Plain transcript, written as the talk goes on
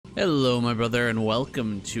Hello, my brother, and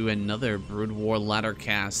welcome to another Broodwar ladder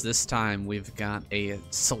cast. This time, we've got a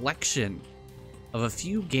selection of a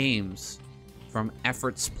few games from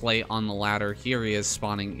Effort's play on the ladder. Here he is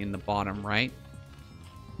spawning in the bottom right.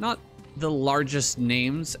 Not the largest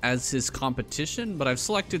names as his competition, but I've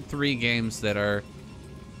selected 3 games that are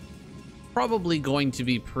probably going to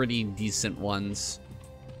be pretty decent ones.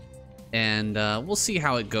 And we'll see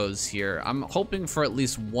how it goes here. I'm hoping for at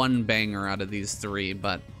least one banger out of these 3,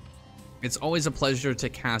 but it's always a pleasure to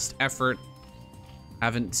cast Effort.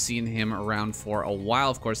 Haven't seen him around for a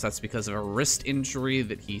while. Of course, that's because of a wrist injury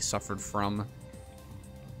that he suffered from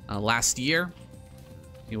last year.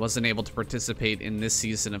 He wasn't able to participate in this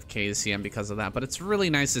season of KCM because of that, but it's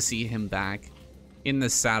really nice to see him back in the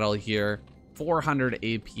saddle here. 400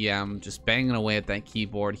 APM, just banging away at that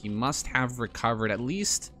keyboard. He must have recovered, at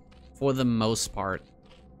least for the most part,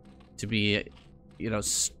 to be, you know,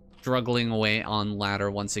 struggling away on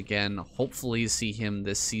ladder once again. Hopefully see him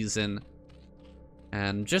this season.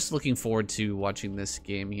 And just looking forward to watching this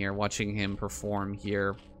game here, watching him perform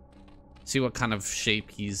here. See what kind of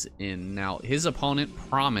shape he's in. Now, his opponent,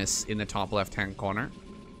 Promise, in the top left-hand corner.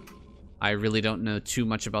 I really don't know too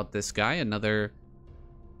much about this guy. Another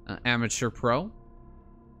amateur pro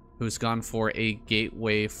who's gone for a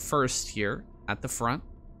gateway first here at the front.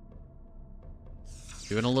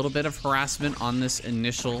 Doing a little bit of harassment on this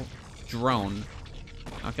initial drone.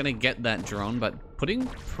 Not gonna get that drone, but putting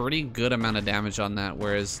pretty good amount of damage on that,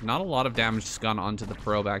 whereas not a lot of damage has gone onto the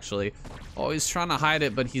probe, actually. Oh, he's trying to hide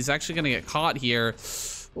it, but he's actually gonna get caught here.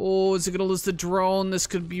 Oh, is he gonna lose the drone? This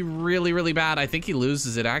could be really, really bad. I think he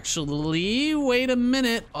loses it, actually. Wait a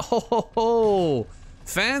minute. Oh,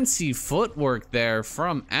 fancy footwork there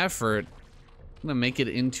from Effort. I'm gonna make it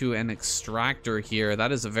into an extractor here.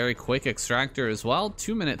 That is a very quick extractor as well.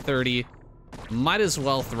 2:30 minutes. Might as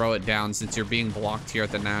well throw it down since you're being blocked here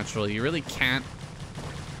at the natural. You really can't.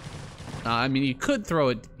 I mean, you could throw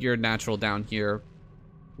it your natural down here,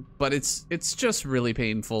 but it's just really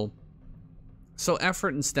painful. So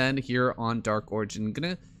Effort instead here on Dark Origin,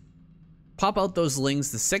 gonna pop out those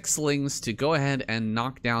lings, the 6 lings, to go ahead and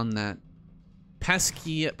knock down that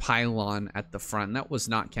pesky pylon at the front. That was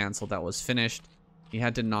not canceled, that was finished. He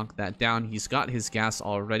had to knock that down. He's got his gas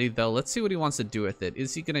already though. Let's see what he wants to do with it.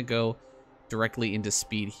 Is he gonna go directly into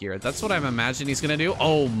speed here? That's what I'm imagining he's gonna do.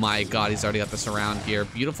 Oh my god, he's already got the surround here.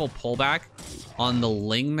 Beautiful pullback on the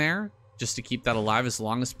ling there, just to keep that alive as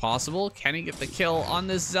long as possible. Can he get the kill on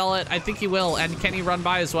this zealot? I think he will. And can he run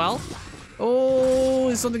by as well? Oh,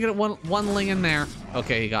 he's only gonna get one ling in there.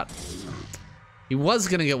 Okay, he was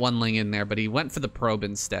gonna get 1 ling in there, but he went for the probe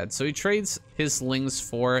instead. So he trades his lings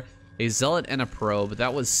for a zealot and a probe.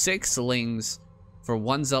 That was 6 lings for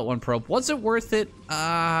 1 zealot, 1 probe. Was it worth it?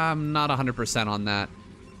 I'm not 100% on that.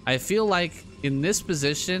 I feel like in this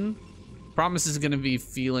position, Promise is gonna be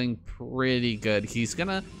feeling pretty good. He's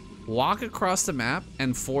gonna walk across the map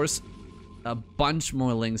and force a bunch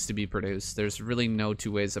more lings to be produced. There's really no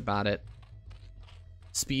 2 ways about it.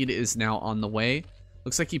 Speed is now on the way.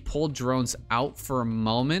 Looks like he pulled drones out for a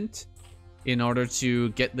moment in order to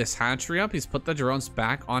get this hatchery up. He's put the drones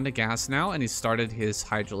back onto gas now, and he started his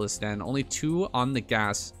Hydralisk den. Only 2 on the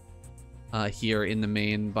gas here in the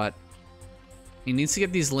main, but he needs to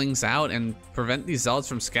get these lings out and prevent these zealots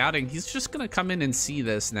from scouting. He's just gonna come in and see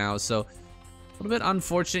this now, so a little bit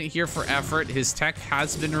unfortunate here for Effort. His tech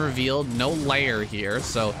has been revealed, no layer here,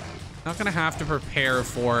 so not gonna have to prepare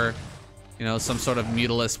for, you know, some sort of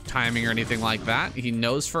Mutalisk timing or anything like that. He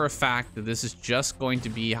knows for a fact that this is just going to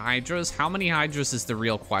be Hydras. How many Hydras is the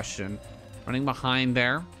real question. Running behind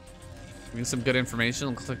there. Getting some good information.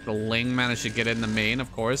 Looks like the Ling managed to get in the main,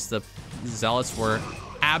 of course. The Zealots were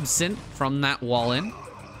absent from that wall in.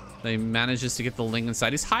 They manages to get the Ling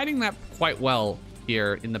inside. He's hiding that quite well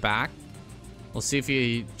here in the back. We'll see if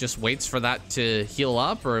he just waits for that to heal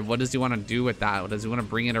up, or what does he want to do with that? Does he want to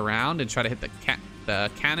bring it around and try to hit the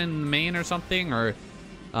cannon in the main or something, or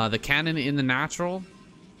the cannon in the natural?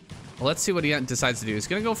 Well, let's see what he decides to do. He's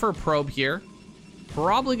gonna go for a probe here.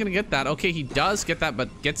 Probably gonna get that. Okay, he does get that, but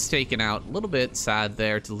gets taken out. A little bit sad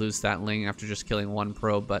there to lose that ling after just killing 1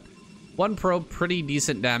 probe, but 1 probe, pretty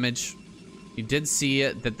decent damage. You did see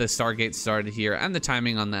it that the Stargate started here and the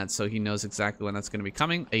timing on that, so he knows exactly when that's gonna be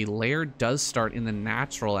coming. A lair does start in the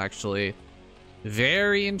natural, actually.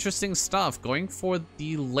 Very interesting stuff. Going for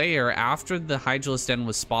the lair after the Hydralisk den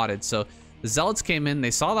was spotted. So the Zealots came in,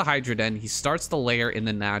 they saw the Hydra den, he starts the lair in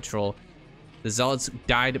the natural. The Zealots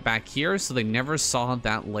died back here, so they never saw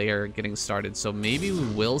that lair getting started. So maybe we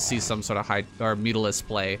will see some sort of Mutalisk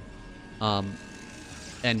play.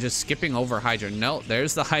 And just skipping over Hydra. No,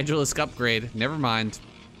 there's the Hydralisk upgrade. Never mind.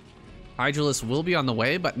 Hydralisk will be on the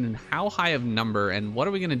way, but in how high of number, and what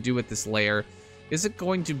are we going to do with this layer? Is it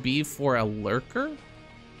going to be for a lurker?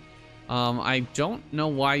 I don't know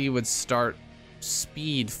why you would start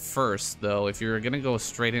speed first, though, if you're going to go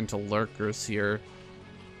straight into lurkers here.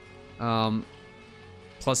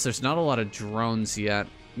 Plus, there's not a lot of drones yet.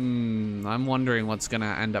 I'm wondering what's going to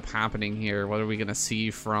end up happening here. What are we going to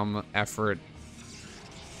see from effort?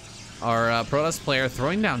 Our Protoss player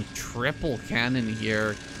throwing down triple cannon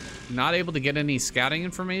here. Not able to get any scouting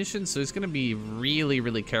information, so he's going to be really,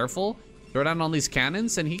 really careful. Throw down all these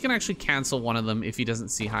cannons, and he can actually cancel one of them if he doesn't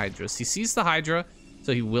see Hydras. He sees the Hydra,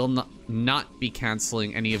 so he will not be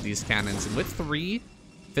canceling any of these cannons. And with 3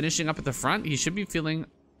 finishing up at the front, he should be feeling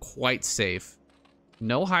quite safe.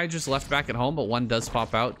 No Hydras left back at home, but one does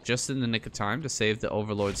pop out just in the nick of time to save the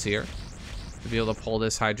Overlords here. To be able to pull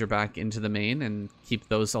this Hydra back into the main and keep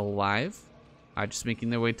those alive. Just making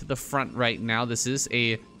their way to the front right now. This is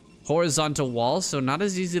a horizontal wall, so not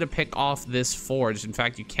as easy to pick off this forge. In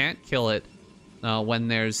fact, you can't kill it when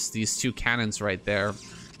there's these 2 cannons right there.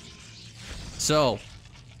 So,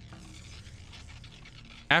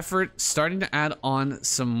 effort starting to add on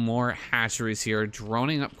some more hatcheries here,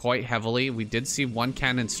 droning up quite heavily. We did see 1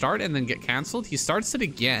 cannon start and then get canceled. He starts it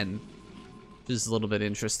again, which is a little bit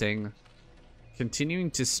interesting.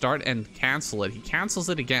 Continuing to start and cancel it. He cancels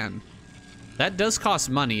it again. That does cost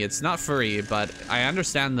money. It's not free, but I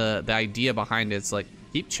understand the idea behind it. It's like,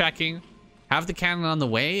 keep checking, have the cannon on the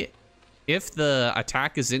way. If the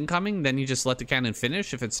attack is incoming, then you just let the cannon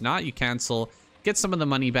finish. If it's not, you cancel, get some of the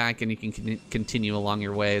money back, and you can continue along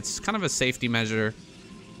your way. It's kind of a safety measure,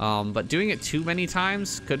 but doing it too many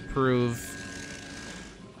times could prove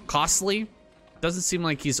costly. Doesn't seem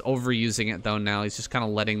like he's overusing it, though, now. He's just kind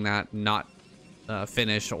of letting that not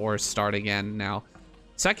finish or start again now.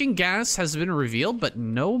 Second gas has been revealed, but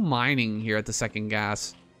no mining here at the second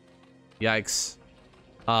gas. Yikes.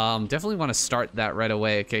 Definitely want to start that right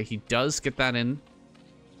away. Okay, he does get that in.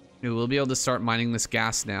 We will be able to start mining this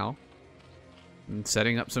gas now. And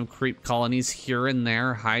setting up some creep colonies here and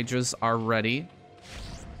there. Hydras are ready.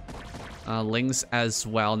 Lings as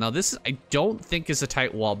well. Now this, I don't think is a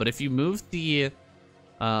tight wall, but if you move the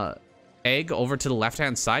egg over to the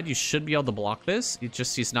left-hand side, you should be able to block this. It's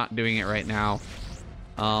just he's not doing it right now.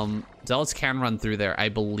 Zealots can run through there, I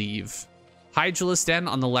believe. Hydralisk Den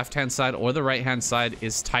on the left-hand side or the right-hand side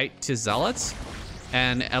is tight to Zealots.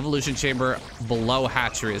 And Evolution Chamber below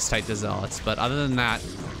Hatchery is tight to Zealots. But other than that,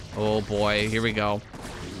 oh boy, here we go.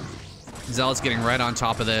 Zealots getting right on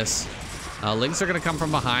top of this. Lings are going to come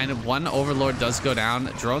from behind. 1 Overlord does go down.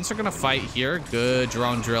 Drones are going to fight here. Good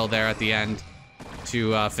drone drill there at the end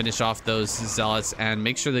to finish off those Zealots and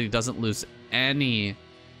make sure that he doesn't lose any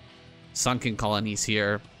sunken colonies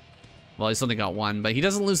here. Well, he's only got 1, but he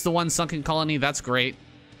doesn't lose the 1 sunken colony. That's great.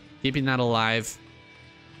 Keeping that alive.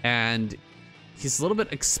 And he's a little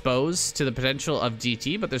bit exposed to the potential of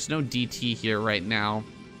DT, but there's no DT here right now,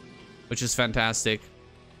 which is fantastic.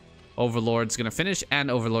 Overlord's going to finish,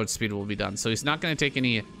 and Overlord speed will be done. So he's not going to take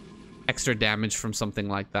any extra damage from something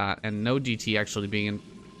like that. And no DT actually being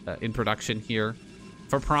in production here.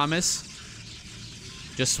 For Promise,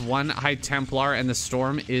 just 1 High Templar and the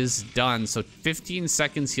storm is done. So 15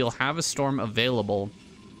 seconds he'll have a storm available.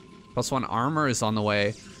 +1 armor is on the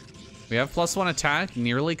way. We have +1 attack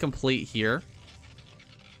nearly complete here.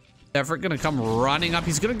 Effort gonna come running up.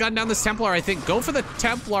 He's gonna gun down this Templar, I think. Go for the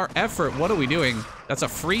Templar, Effort. What are we doing? That's a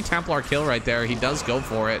free Templar kill right there. He does go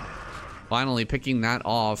for it. Finally picking that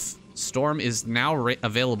off. Storm is now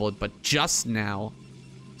available, but just now.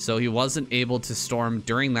 So he wasn't able to storm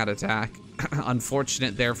during that attack.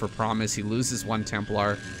 Unfortunate there for Promise. He loses 1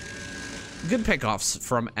 Templar. Good pickoffs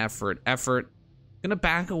from Effort. Effort gonna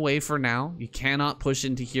back away for now. You cannot push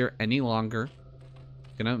into here any longer.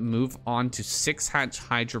 Gonna move on to 6 hatch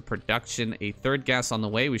Hydra production. A 3rd gas on the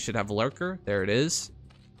way. We should have Lurker. There it is.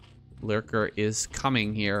 Lurker is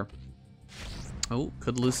coming here. Oh,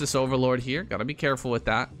 could lose this Overlord here. Gotta be careful with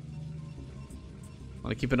that.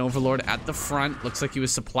 Want to keep an Overlord at the front. Looks like he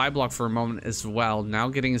was supply blocked for a moment as well. Now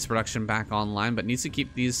getting his production back online, but needs to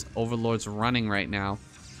keep these Overlords running right now.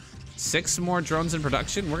 6 more drones in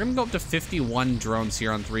production. We're going to go up to 51 drones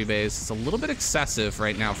here on 3 bays. It's a little bit excessive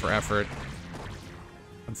right now for Effort.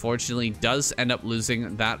 Unfortunately, does end up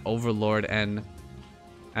losing that Overlord, and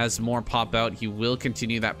as more pop out, he will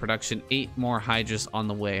continue that production. 8 more Hydras on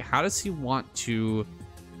the way. How does he want to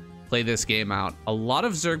play this game out? A lot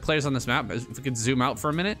of Zerg players on this map, if we could zoom out for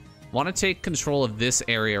a minute, want to take control of this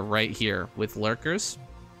area right here with Lurkers.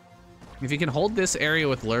 If you can hold this area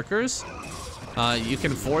with Lurkers, you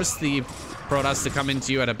can force the Protoss to come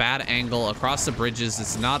into you at a bad angle across the bridges.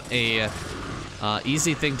 It's not a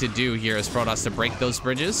Easy thing to do here is Protoss to break those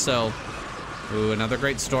bridges. So, ooh, another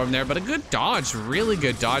great storm there, but a good dodge, really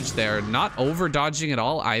good dodge there. Not over dodging at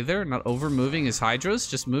all either, not over moving his Hydras,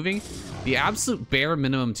 just moving the absolute bare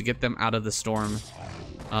minimum to get them out of the storm.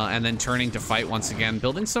 And then turning to fight once again,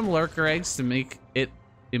 building some lurker eggs to make it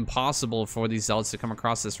impossible for these zealots to come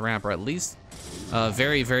across this ramp, or at least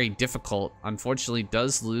very, very difficult. Unfortunately,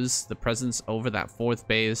 does lose the presence over that 4th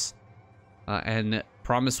base, and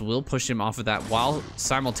Promise will push him off of that while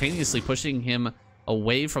simultaneously pushing him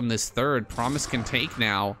away from this 3rd. Promise can take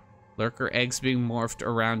now. Lurker eggs being morphed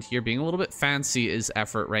around here, being a little bit fancy is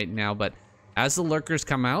effort right now, but as the lurkers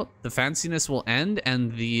come out, the fanciness will end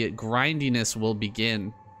and the grindiness will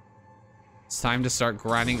begin. It's time to start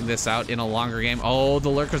grinding this out in a longer game. Oh, the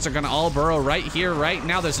lurkers are gonna all burrow right here, right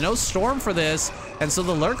now. There's no storm for this, and so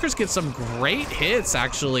the lurkers get some great hits,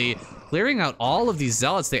 actually, clearing out all of these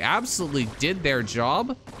zealots. They absolutely did their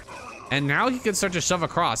job, and now he can start to shove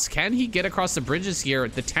across. Can he get across the bridges here?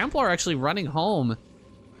 The Templar are actually running home,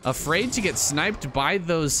 afraid to get sniped by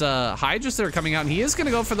those Hydras that are coming out, and he is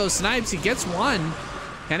gonna go for those snipes. He gets one.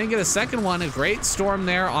 Can he get a second one? A great storm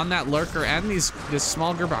there on that lurker and this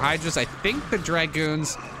small group of Hydras. I think the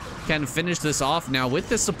Dragoons can finish this off now with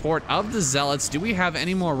the support of the Zealots. Do we have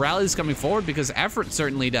any more rallies coming forward? Because Effort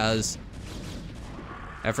certainly does.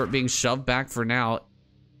 Effort being shoved back for now.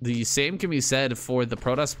 The same can be said for the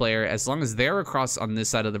Protoss player. As long as they're across on this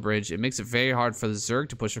side of the bridge, it makes it very hard for the Zerg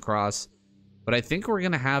to push across. But I think we're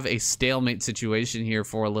going to have a stalemate situation here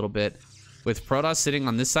for a little bit, with Protoss sitting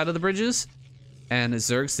on this side of the bridges and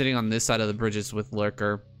Zerg sitting on this side of the bridges with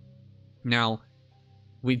Lurker. Now,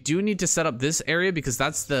 we do need to set up this area because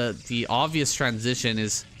that's the obvious transition.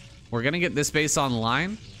 Is we're gonna get this base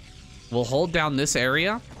online. We'll hold down this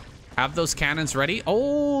area, have those cannons ready.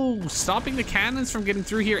 Oh, stopping the cannons from getting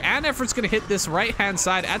through here, and Effort's gonna hit this right-hand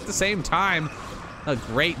side at the same time. A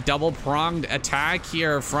great double-pronged attack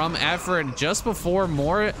here from Effort just before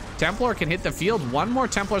more Templar can hit the field. One more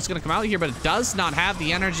Templar is going to come out here, but it does not have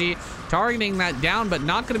the energy. Targeting that down, but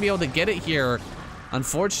not going to be able to get it here.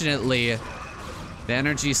 Unfortunately, the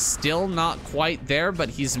energy's still not quite there, but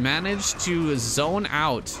he's managed to zone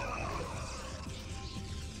out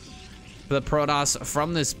the Protoss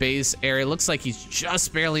from this base area. Looks like he's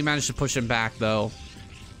just barely managed to push him back, though.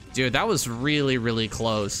 Dude, that was really, really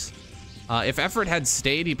close. If Effort had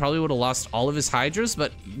stayed, he probably would have lost all of his Hydras,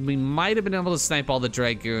 but we might have been able to snipe all the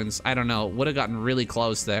Dragoons. I don't know. Would have gotten really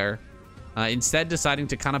close there. Instead, deciding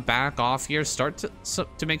to kind of back off here, start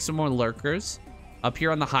to make some more Lurkers up here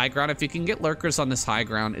on the high ground. If you can get Lurkers on this high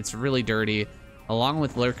ground, it's really dirty. Along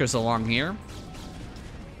with Lurkers along here,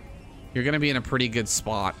 you're going to be in a pretty good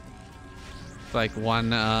spot. Like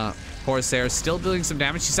one Corsair still doing some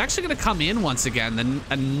damage. He's actually going to come in once again. Then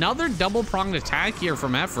another double-pronged attack here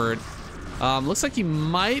from Effort. Looks like he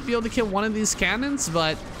might be able to kill one of these cannons,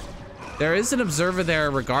 but there is an observer there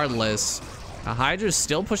regardless. Hydra's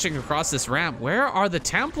still pushing across this ramp. Where are the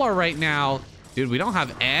Templar right now? Dude, we don't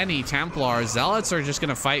have any Templar. Zealots are just going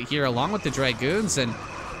to fight here along with the Dragoons, and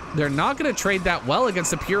they're not going to trade that well against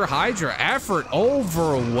the pure Hydra. Effort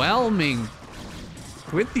overwhelming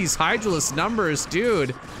with these Hydraless numbers.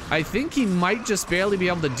 Dude, I think he might just barely be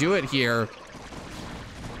able to do it here.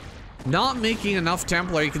 Not making enough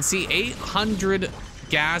Templar. You can see 800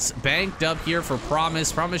 gas banked up here for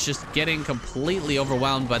Promise. Promise just getting completely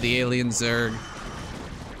overwhelmed by the alien Zerg.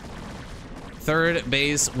 Third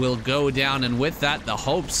base will go down, and with that, the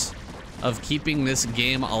hopes of keeping this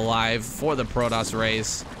game alive for the Protoss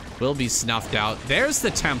race will be snuffed out. There's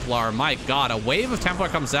the Templar. My God, a wave of Templar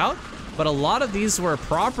comes out, but a lot of these were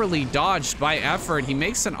properly dodged by Effort. He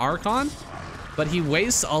makes an Archon, but he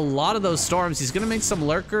wastes a lot of those storms. He's gonna make some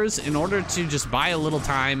Lurkers in order to just buy a little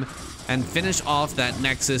time and finish off that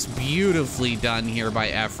Nexus. Beautifully done here by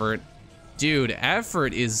Effort. Dude,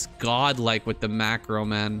 Effort is godlike with the macro,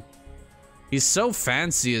 man. He's so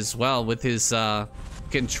fancy as well with his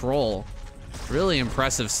control. Really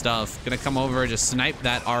impressive stuff. Gonna come over, just snipe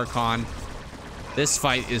that Archon. This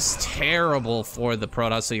fight is terrible for the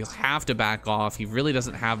Protoss, so he'll have to back off. He really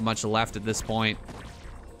doesn't have much left at this point.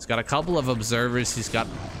 He's got a couple of observers. He's got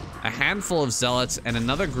a handful of Zealots, and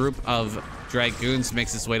another group of Dragoons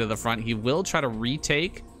makes his way to the front. He will try to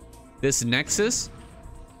retake this Nexus,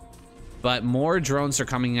 but more drones are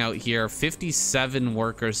coming out here. 57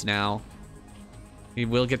 workers now. He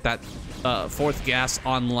will get that fourth gas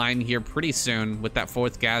online here pretty soon. With that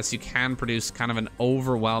fourth gas, you can produce kind of an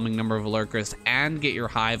overwhelming number of Lurkers and get your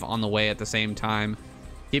hive on the way at the same time.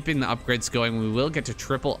 Keeping the upgrades going, we will get to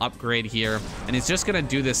triple upgrade here. And he's just gonna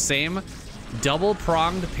do the same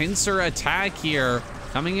double-pronged pincer attack here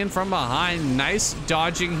Coming in from behind. Nice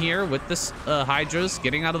dodging here with this Hydras,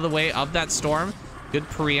 getting out of the way of that storm. Good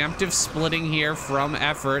preemptive splitting here from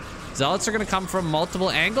Effort. Zealots are going to come from multiple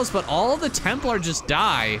angles, but all the Templar just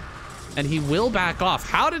die, and he will back off.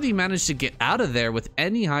 How did he manage to get out of there with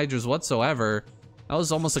any Hydras whatsoever? That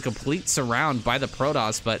was almost a complete surround by the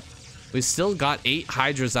Protoss, but we still got 8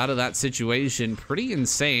 Hydras out of that situation. Pretty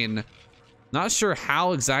insane. Not sure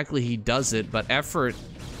how exactly he does it, but Effort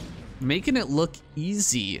making it look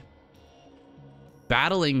easy.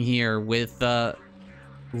 Battling here with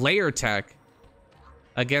layer tech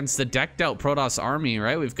against the decked out Protoss army,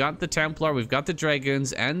 right? We've got the Templar, we've got the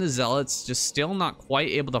Dragoons, and the Zealots just still not quite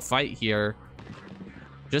able to fight here.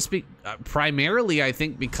 Just primarily, I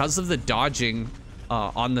think, because of the dodging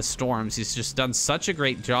on the storms. He's just done such a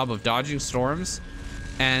great job of dodging storms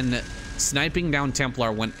and sniping down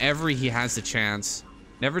Templar whenever he has the chance.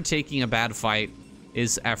 Never taking a bad fight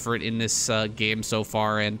is Effort in this game so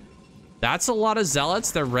far, and that's a lot of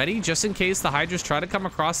Zealots. They're ready just in case the Hydras try to come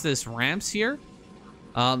across this ramps here.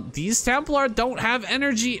 These Templar don't have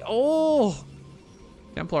energy. Oh,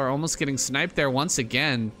 Templar almost getting sniped there once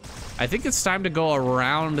again. I think it's time to go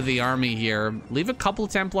around the army here. Leave a couple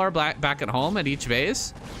Templar back at home at each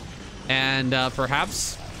base, and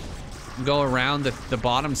perhaps go around the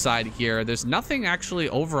bottom side here. There's nothing actually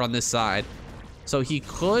over on this side, so he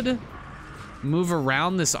could move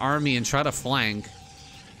around this army and try to flank.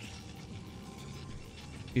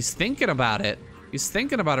 He's thinking about it. He's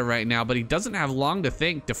thinking about it right now, but he doesn't have long to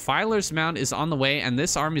think. Defiler's Mount is on the way, and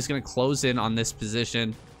this army is going to close in on this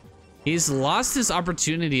position. He's lost his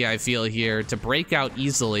opportunity, I feel, here to break out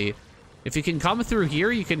easily. If you can come through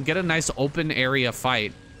here, you can get a nice open area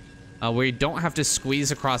fight where you don't have to squeeze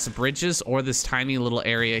across the bridges or this tiny little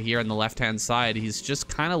area here on the left-hand side. He's just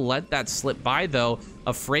kind of let that slip by, though,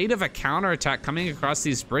 afraid of a counterattack coming across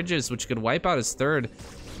these bridges, which could wipe out his third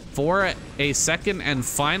for a second and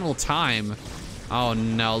final time. Oh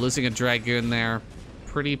no, losing a Dragoon there.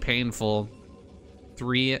 Pretty painful.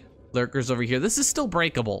 3 Lurkers over here. This is still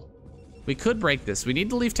breakable. We could break this. We need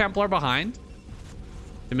to leave Templar behind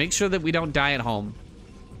to make sure that we don't die at home.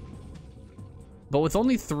 But with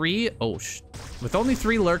only 3, with only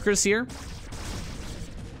 3 Lurkers here,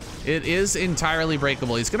 it is entirely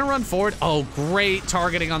breakable. He's gonna run forward. Oh, great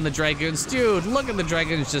targeting on the Dragoons. Dude, look at the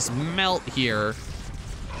Dragoons just melt here.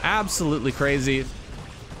 Absolutely crazy.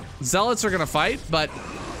 Zealots are gonna fight, but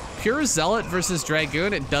pure Zealot versus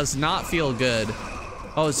Dragoon, it does not feel good.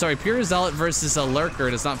 Oh, sorry, pure Zealot versus a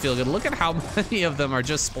Lurker does not feel good. Look at how many of them are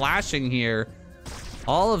just splashing here.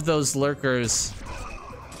 All of those Lurkers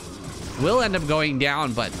will end up going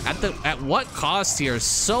down, but at what cost here?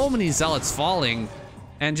 So many Zealots falling.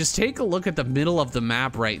 And just take a look at the middle of the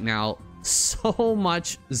map right now. So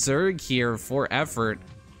much Zerg here for Effort.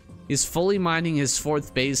 He's fully mining his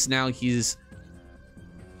 4th base now. He's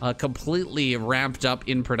completely ramped up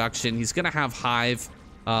in production. He's gonna have Hive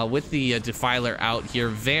with the Defiler out here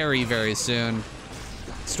very, very soon.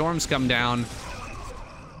 Storms come down.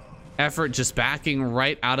 Effort just backing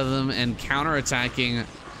right out of them and counterattacking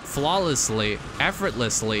flawlessly,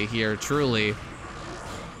 effortlessly here, truly.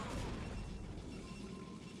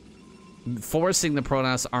 Forcing the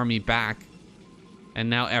Protoss army back. And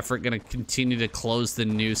now Effort gonna continue to close the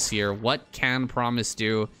noose here. What can Promise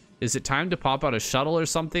do? Is it time to pop out a shuttle or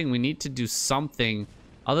something? We need to do something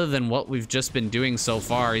other than what we've just been doing so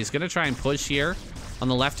far. He's gonna try and push here on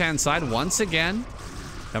the left-hand side once again.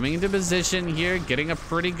 Coming into position here, getting a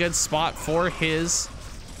pretty good spot for his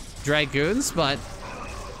Dragoons, but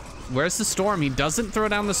where's the Storm? He doesn't throw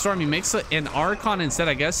down the Storm. He makes an Archon instead.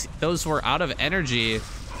 I guess those were out of energy.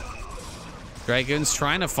 Dragoons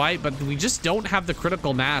trying to fight, but we just don't have the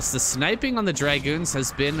critical mass. The sniping on the Dragoons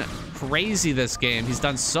has been crazy this game. He's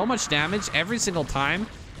done so much damage every single time.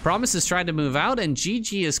 Promise is trying to move out, and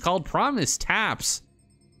GG is called. Promise taps.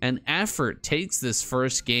 And Effort takes this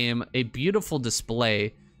first game. A beautiful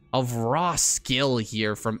display of raw skill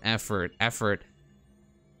here from Effort. Effort,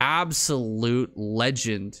 absolute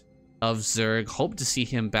legend of Zerg. Hope to see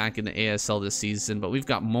him back in the ASL this season, but we've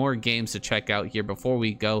got more games to check out here before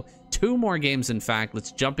we go. 2 more games, in fact.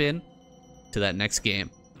 Let's jump in to that next game.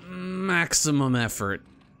 Maximum Effort.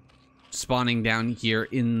 Spawning down here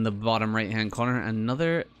in the bottom right-hand corner.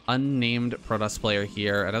 Another unnamed Protoss player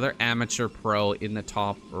here. Another amateur pro in the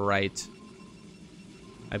top right.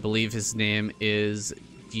 I believe his name is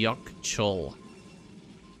Chul.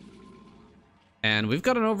 And we've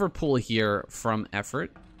got an overpull here from Effort.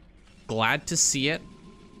 Glad to see it.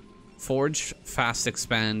 Forge, fast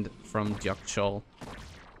expand from Chul.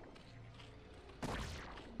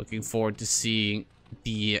 Looking forward to seeing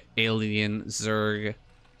the alien Zerg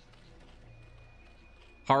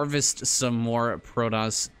harvest some more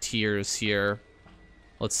Protoss tiers here.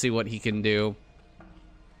 Let's see what he can do.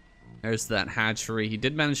 There's that hatchery. He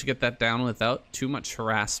did manage to get that down without too much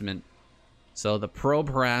harassment. So the probe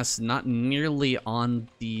harass not nearly on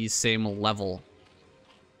the same level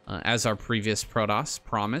as our previous Protoss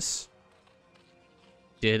promise.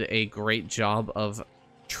 Did a great job of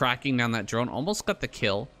tracking down that drone. Almost got the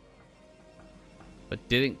kill, but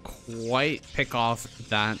didn't quite pick off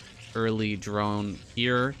that early drone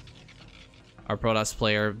here. Our Protoss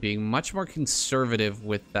player being much more conservative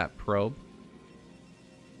with that probe.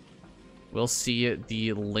 We'll see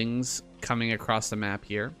the Lings coming across the map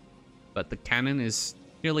here, but the cannon is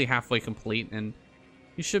nearly halfway complete, and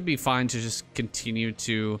you should be fine to just continue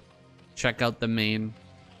to check out the main,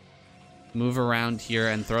 move around here,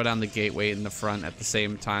 and throw down the gateway in the front at the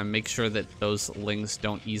same time. Make sure that those Lings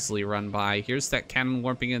don't easily run by. Here's that cannon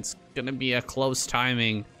warping. It's gonna be a close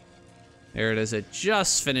timing. There it is. It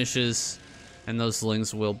just finishes, and those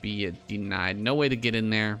Lings will be denied. No way to get in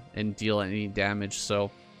there and deal any damage. So,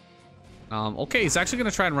 okay, he's actually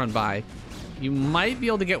gonna try and run by. You might be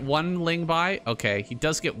able to get one Ling by. Okay, he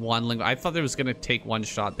does get one Ling. I thought there was gonna take one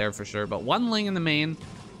shot there for sure, but one Ling in the main.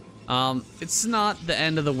 It's not the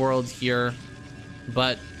end of the world here,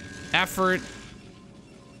 but effort,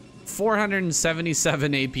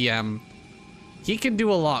 477 APM. He can do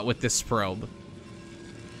a lot with this probe.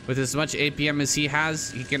 With as much APM as he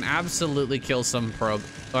has, he can absolutely kill some probe.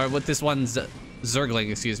 Or with this one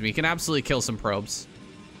Zergling, excuse me, he can absolutely kill some probes.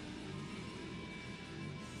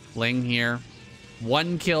 Ling here.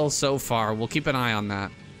 One kill so far. We'll keep an eye on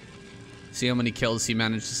that. See how many kills he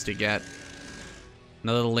manages to get.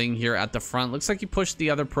 Another Ling here at the front. Looks like he pushed the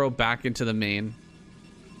other probe back into the main.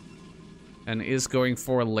 And is going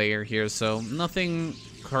for a layer here, so nothing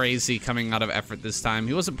crazy coming out of effort this time.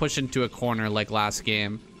 He wasn't pushed into a corner like last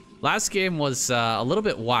game. Last game was a little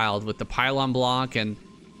bit wild with the pylon block, and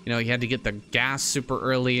you know, he had to get the gas super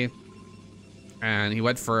early. And he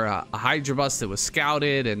went for a Hydra bust that was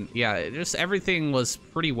scouted, and yeah, just everything was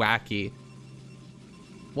pretty wacky.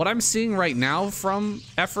 What I'm seeing right now from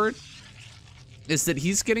effort is that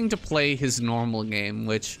he's getting to play his normal game,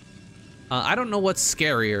 which I don't know what's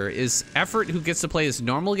scarier. Is effort who gets to play his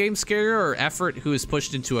normal game scarier, or effort who is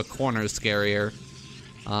pushed into a corner scarier?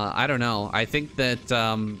 I don't know. I think that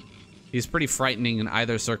he's pretty frightening in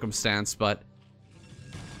either circumstance, but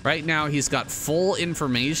right now he's got full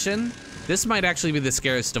information. This might actually be the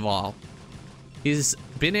scariest of all. He's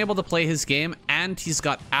been able to play his game, and he's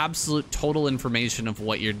got absolute total information of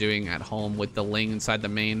what you're doing at home with the Ling inside the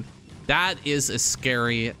main. That is a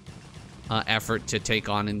scary effort to take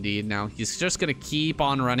on indeed. Now, he's just going to keep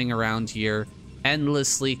on running around here,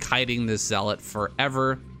 endlessly kiting this Zealot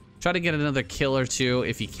forever. Try to get another kill or two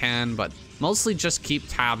if he can, but mostly just keep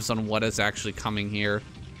tabs on what is actually coming here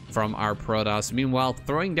from our Protoss. Meanwhile,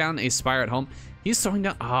 throwing down a Spire at home. He's throwing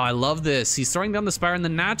down... Oh, I love this. He's throwing down the Spire in the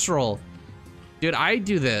natural. Dude, I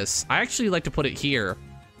do this. I actually like to put it here,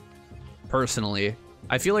 personally.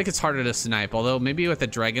 I feel like it's harder to snipe, although maybe with a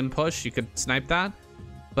Dragon push, you could snipe that.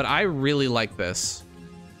 But I really like this.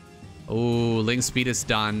 Oh, Ling speed is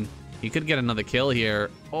done. He could get another kill here.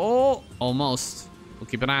 Oh, almost. We'll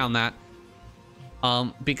keep an eye on that.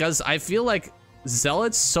 Because I feel like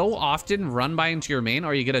Zealots so often run by into your main,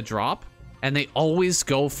 or you get a drop, and they always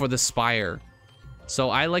go for the Spire. So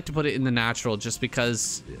I like to put it in the natural just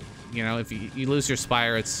because, you know, if you lose your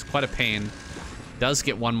Spire, it's quite a pain. Does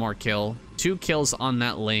get one more kill. 2 kills on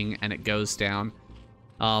that Ling, and it goes down.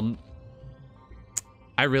 I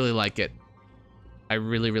really like it. I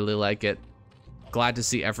really, really like it. Glad to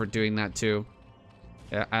see effort doing that too.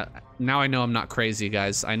 Yeah, now I know I'm not crazy,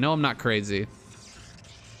 guys. I know I'm not crazy.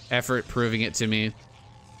 Effort proving it to me.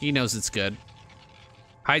 He knows it's good.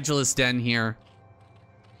 Hydralis Den here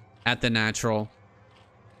at the natural.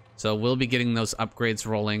 So we'll be getting those upgrades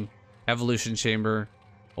rolling. Evolution Chamber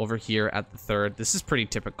over here at the third. This is pretty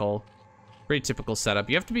typical. Pretty typical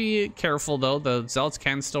setup. You have to be careful though. The Zealots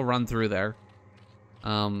can still run through there.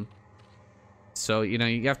 So you know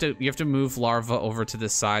you have to move Larva over to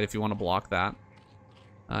this side if you want to block that.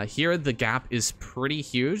 Here the gap is pretty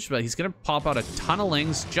huge, but he's gonna pop out a ton of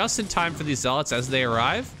Lings just in time for these Zealots as they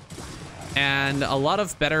arrive. And a lot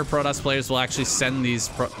of better Protoss players will actually send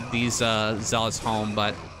these Zealots home,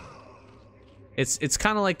 but it's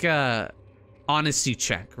kind of like a honesty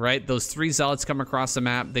check, right? Those 3 Zealots come across the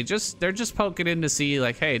map. They're just poking in to see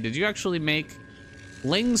like, hey, did you actually make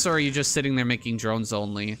Lings, or are you just sitting there making drones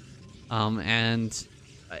only? And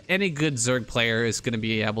any good Zerg player is going to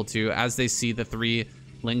be able to, as they see the 3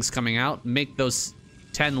 Lings coming out, make those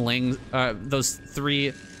 10 Lings, those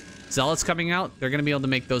 3 Zealots coming out, they're gonna be able to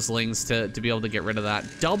make those lings to be able to get rid of that.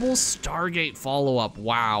 Double Stargate follow-up,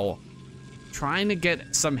 wow. Trying to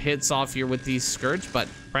get some hits off here with the Scourge, but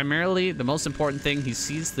primarily the most important thing, he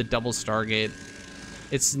sees the double Stargate.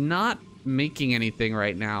 It's not making anything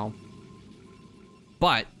right now,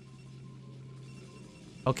 but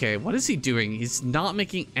okay, what is he doing? He's not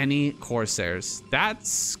making any Corsairs.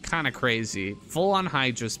 That's kind of crazy. Full-on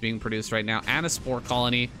Hydras being produced right now, and a Spore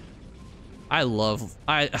Colony. I love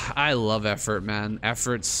Effort, man.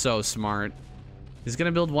 Effort's so smart. He's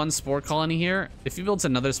gonna build one Spore Colony here. If he builds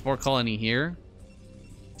another Spore Colony here,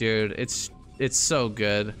 dude, it's so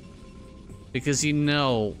good. Because you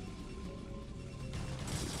know,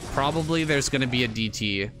 probably there's gonna be a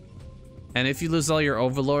DT. And if you lose all your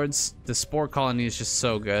Overlords, the Spore Colony is just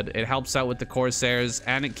so good. It helps out with the Corsairs,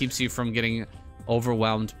 and it keeps you from getting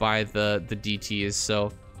overwhelmed by the DTs.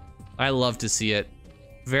 So I love to see it.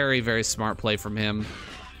 Very, very smart play from him.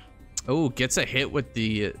 Oh, gets a hit with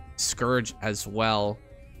the Scourge as well.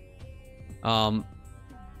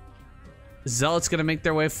 Zealots gonna make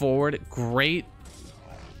their way forward. Great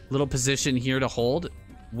little position here to hold.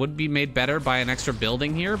 Would be made better by an extra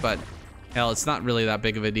building here, but hell, it's not really that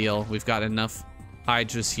big of a deal. We've got enough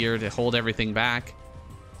Hydras here to hold everything back.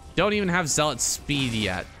 Don't even have Zealot speed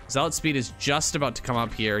yet. Zealot speed is just about to come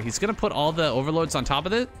up here. He's gonna put all the Overlords on top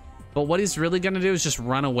of it, but what he's really gonna do is just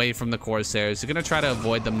run away from the Corsairs. He's gonna try to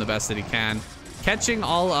avoid them the best that he can. Catching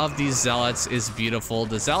all of these Zealots is beautiful.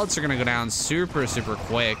 The Zealots are gonna go down super, super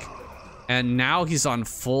quick. And now he's on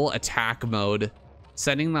full attack mode,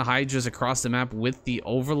 sending the Hydras across the map with the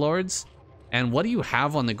Overlords. And what do you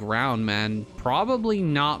have on the ground, man? Probably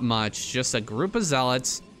not much, just a group of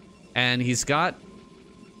Zealots. And he's got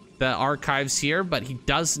the archives here, but he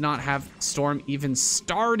does not have Storm even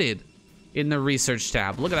started in the research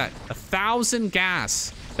tab. Look at that, 1,000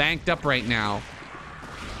 gas banked up right now.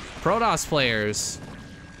 Protoss players,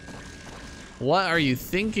 what are you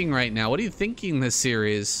thinking right now? What are you thinking this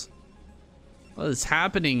series? What is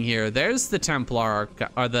happening here? There's the Templar,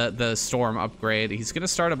 or the Storm upgrade. He's gonna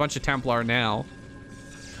start a bunch of Templar now.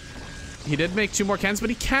 He did make 2 more cans,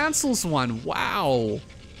 but he cancels one. Wow.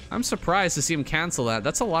 I'm surprised to see him cancel that.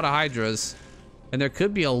 That's a lot of Hydras, and there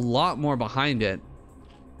could be a lot more behind it.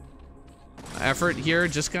 Effort here,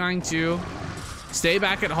 just going to stay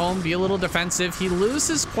back at home, be a little defensive. He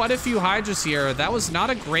loses quite a few Hydras here. That was not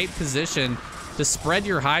a great position to spread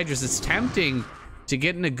your Hydras. It's tempting to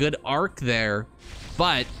get in a good arc there,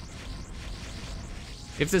 but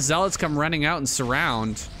if the Zealots come running out and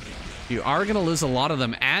surround, you are gonna lose a lot of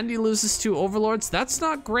them, and he loses 2 Overlords. That's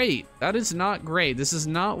not great. That is not great. This is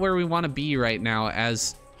not where we want to be right now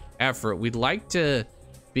as Effort. We'd like to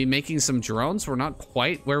be making some drones. We're not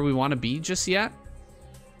quite where we want to be just yet.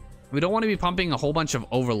 We don't want to be pumping a whole bunch of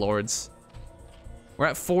Overlords. We're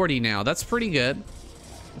at 40 now. That's pretty good.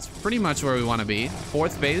 It's pretty much where we want to be.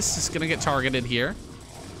 4th base is going to get targeted here.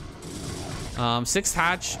 6th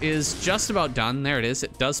hatch is just about done. There it is.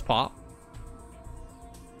 It does pop.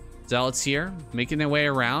 Zealots here, making their way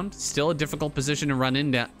around. Still a difficult position to run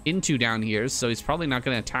into down here, so he's probably not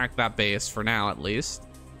going to attack that base for now, at least.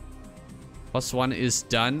 +1 is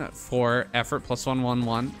done for Effort.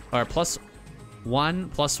 +1/+1, or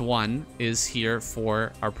 +1/+1 is here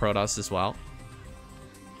for our Protoss as well.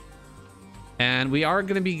 And we are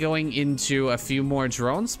going to be going into a few more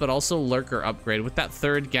drones, but also Lurker upgrade. With that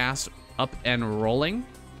 3rd gas up and rolling,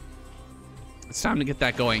 it's time to get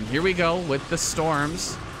that going. Here we go with the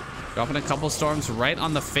Storms. Dropping a couple Storms right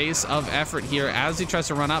on the face of Effort here as he tries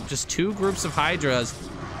to run up. Just 2 groups of Hydras.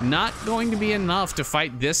 Not going to be enough to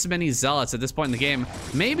fight this many Zealots at this point in the game.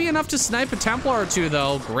 Maybe enough to snipe a Templar or 2,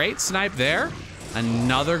 though. Great snipe there.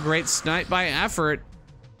 Another great snipe by Effort.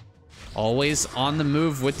 Always on the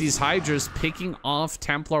move with these Hydras, picking off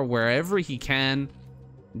Templar wherever he can.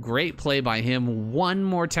 Great play by him. 1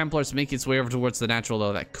 more Templar to make its way over towards the natural,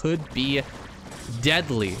 though. That could be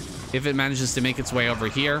deadly if it manages to make its way over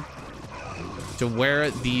here to where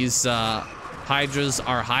these Hydras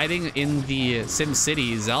are hiding in the Sim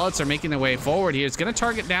City. Zealots are making their way forward here. It's going to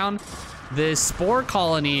target down the Spore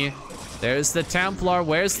Colony. There's the Templar.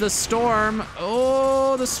 Where's the Storm?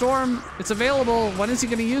 Oh, the Storm. It's available. When is he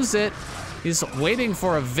going to use it? He's waiting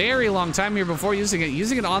for a very long time here before using it.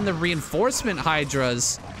 Using it on the reinforcement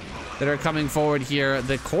Hydras that are coming forward here.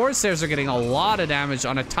 The Corsairs are getting a lot of damage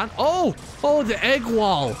on a ton. Oh, the egg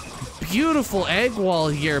wall. Beautiful egg wall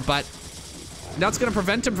here, but that's going to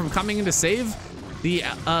prevent him from coming in to save the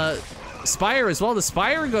Spire as well. The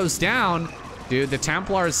Spire goes down. Dude, the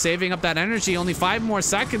Templar is saving up that energy. Only 5 more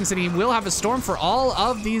seconds, and he will have a Storm for all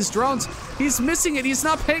of these drones. He's missing it. He's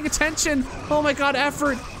not paying attention. Oh my God,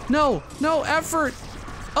 Effort. No, Effort.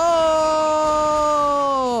 Oh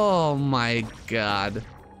my god.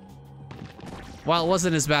 Well, it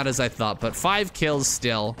wasn't as bad as I thought, but 5 kills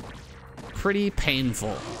still. Pretty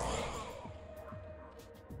painful.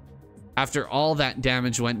 After all that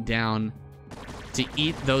damage went down, to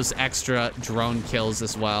eat those extra drone kills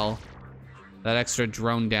as well. That extra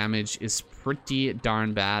drone damage is pretty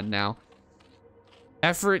darn bad now.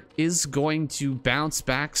 Effort is going to bounce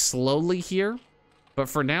back slowly here, but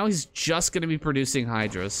for now he's just going to be producing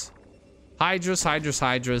Hydras.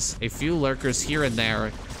 Hydras, a few lurkers here and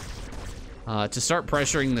there to start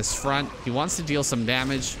pressuring this front. He wants to deal some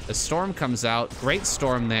damage. A storm comes out. Great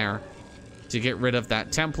storm there to get rid of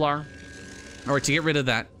that Templar, or to get rid of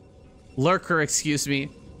that lurker, excuse me.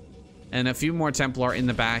 And a few more Templar in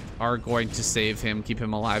the back are going to save him, keep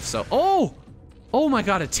him alive. So, oh my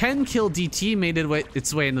god, a 10 kill DT made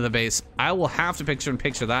its way into the base. I will have to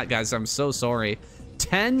picture that, guys. I'm so sorry.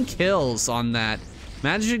 10 kills on that.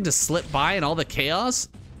 Managing to slip by in all the chaos.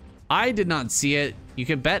 I did not see it. You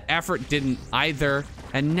can bet Effort didn't either.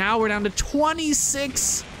 And now we're down to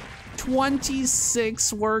 26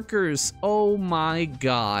 workers. Oh my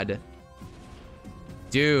god.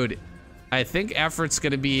 Dude, I think Effort's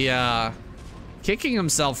gonna be kicking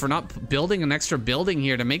himself for not building an extra building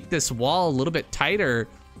here to make this wall a little bit tighter.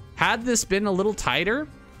 Had this been a little tighter,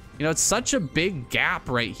 you know, it's such a big gap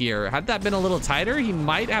right here. Had that been a little tighter, he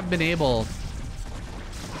might have been able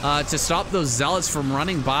to stop those zealots from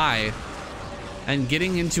running by and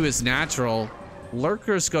getting into his natural.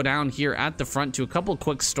 Lurkers go down here at the front to a couple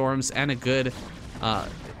quick storms and a good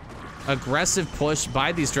aggressive push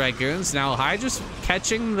by these Dragoons. Now Hydra's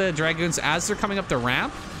catching the Dragoons as they're coming up the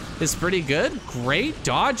ramp is pretty good. Great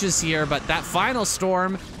dodges here, but that final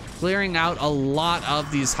storm clearing out a lot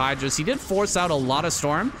of these Hydras. He did force out a lot of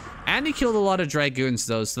storm, and he killed a lot of Dragoons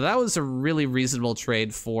though, so that was a really reasonable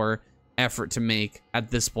trade for Effort to make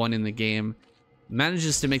at this point in the game.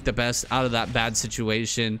 Manages to make the best out of that bad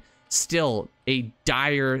situation. Still a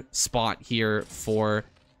dire spot here for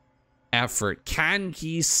Effort. Can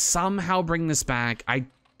he somehow bring this back?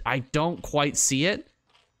 I don't quite see it,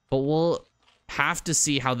 but we'll have to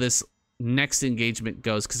see how this next engagement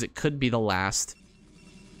goes, because it could be the last.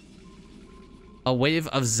 A wave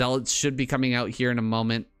of zealots should be coming out here in a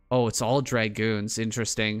moment. Oh, it's all Dragoons.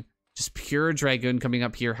 Interesting. Just pure Dragoon coming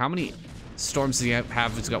up here. How many storms does he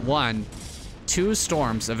have? He's got 1, 2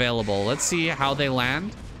 storms available. Let's see how they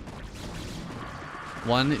land.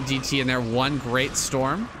 1 DT in there, 1 great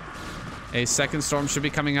storm. A second storm should be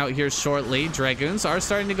coming out here shortly. Dragoons are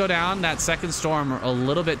starting to go down. That second storm a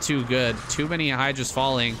little bit too good. Too many Hydras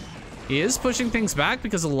falling. He is pushing things back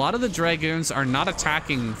because a lot of the Dragoons are not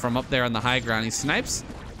attacking from up there on the high ground. He snipes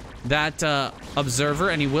that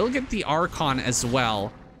Observer, and he will get the Archon as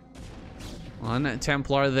well. On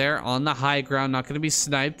Templar there on the high ground. Not going to be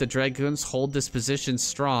sniped. The Dragoons hold this position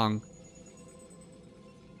strong.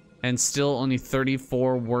 And still only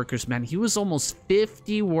 34 workers. Man, he was almost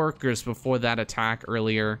 50 workers before that attack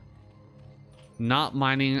earlier. Not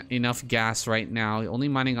mining enough gas right now. Only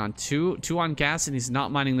mining on two on gas, and he's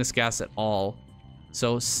not mining this gas at all.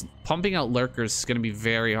 So pumping out lurkers is going to be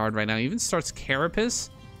very hard right now. He even starts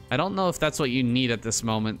Carapace. I don't know if that's what you need at this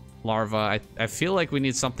moment, Larva. I feel like we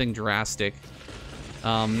need something drastic.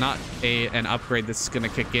 Not an upgrade that's going to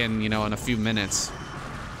kick in, you know, in a few minutes.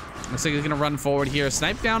 Looks like he's gonna run forward here,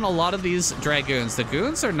 snipe down a lot of these Dragoons. The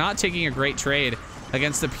Goons are not taking a great trade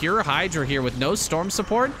against the pure Hydra here with no storm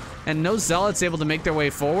support and no Zealots able to make their way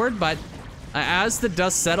forward. But as the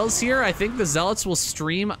dust settles here, I think the Zealots will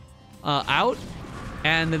stream out,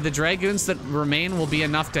 and the Dragoons that remain will be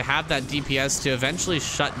enough to have that DPS to eventually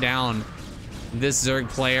shut down this Zerg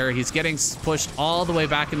player. He's getting pushed all the way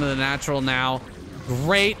back into the natural now.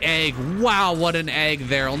 Great egg. Wow, what an egg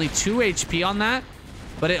there. Only 2 HP on that.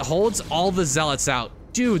 But it holds all the Zealots out.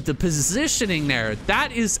 Dude, the positioning there,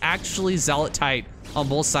 that is actually Zealot tight on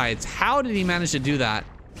both sides. How did he manage to do that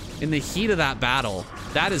in the heat of that battle?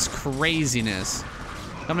 That is craziness.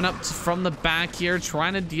 Coming up from the back here,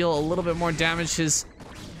 trying to deal a little bit more damage.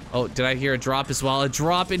 Oh, did I hear a drop as well? A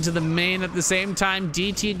drop into the main at the same time.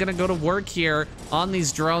 DT gonna go to work here on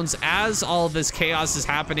these drones as all of this chaos is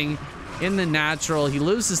happening in the natural. He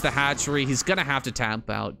loses the hatchery. He's gonna have to tap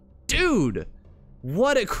out. Dude!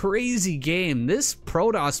 What a crazy game. This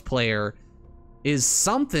Protoss player is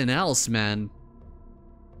something else, man.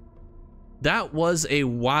 That was a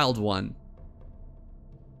wild one.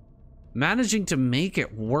 Managing to make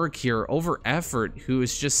it work here over Effort, who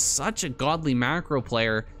is just such a godly macro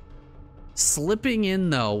player. Slipping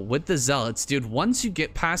in though with the Zealots. Dude, once you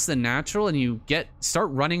get past the natural and you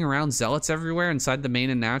start running around Zealots everywhere inside the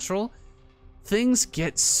main and natural, things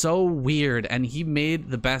get so weird, and he made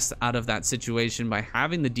the best out of that situation by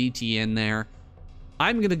having the DT in there.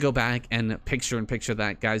 I'm gonna go back and picture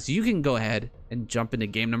that, guys. You can go ahead and jump into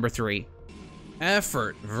game number 3.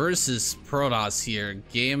 Effort versus Protoss here,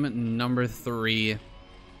 game number 3.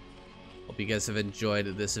 Hope you guys have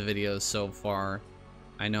enjoyed this video so far.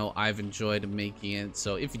 I know I've enjoyed making it,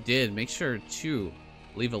 so if you did, make sure to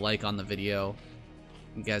leave a like on the video.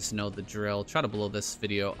 You guys know the drill. Try to blow this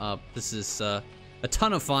video up. This is a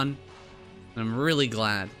ton of fun, and I'm really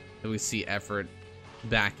glad that we see Effort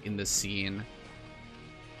back in the scene.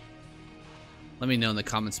 Let me know in the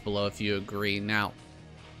comments below if you agree. Now,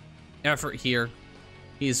 Effort here,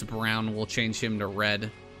 he's brown. We'll change him to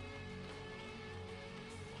red.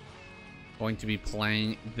 Going to be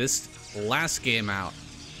playing this last game out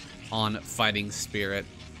on Fighting Spirit.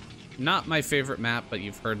 Not my favorite map, but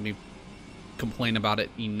you've heard me complain about it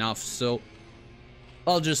enough, so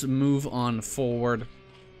I'll just move on forward.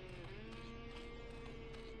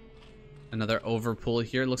 Another overpool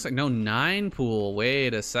here. Looks like no 9 pool.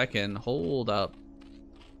 Wait a second. Hold up.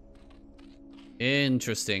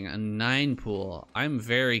 Interesting. A 9 pool. I'm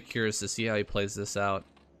very curious to see how he plays this out.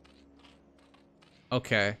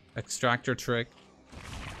 Okay. Extractor trick.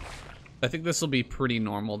 I think this will be pretty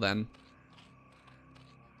normal then.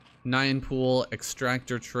 9 pool,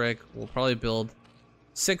 extractor trick. We'll probably build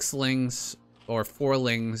 6 lings or 4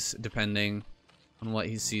 lings depending on what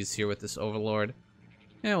he sees here with this overlord.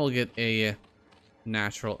 And we'll get a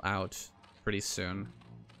natural out pretty soon.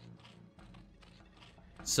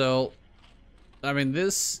 So, I mean,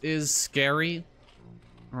 this is scary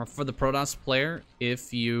for the Protoss player.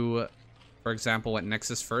 If you, for example, went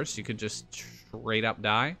Nexus first, you could just straight up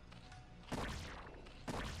die.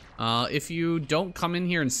 If you don't come in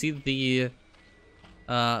here and see the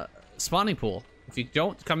spawning pool, if you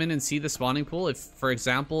don't come in and see the spawning pool, if, for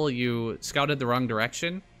example, you scouted the wrong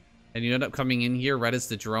direction and you end up coming in here right as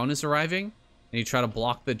the drone is arriving, and you try to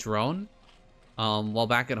block the drone, while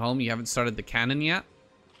back at home you haven't started the cannon yet,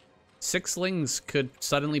 6 lings could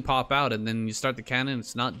suddenly pop out, and then you start the cannon,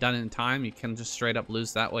 it's not done in time, you can just straight up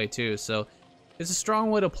lose that way too. So it's a strong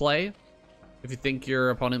way to play if you think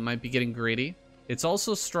your opponent might be getting greedy. It's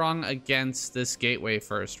also strong against this gateway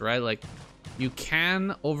first, right? Like, you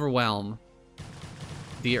can overwhelm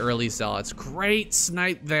the early zealots. Great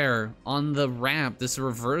snipe there on the ramp. This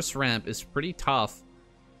reverse ramp is pretty tough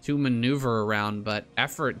to maneuver around, but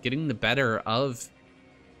Effort getting the better of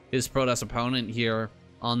his Protoss opponent here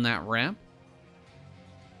on that ramp.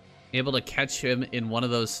 Able to catch him in one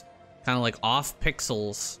of those kind of like off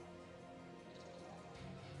pixels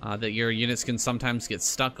that your units can sometimes get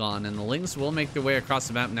stuck on, and the lings will make their way across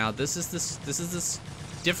the map. Now this is this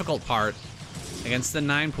difficult part against the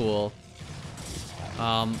 9 pool.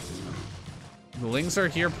 The lings are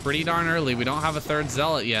here pretty darn early. We don't have a 3rd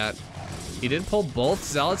zealot yet. He did pull both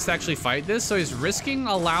zealots to actually fight this, so he's risking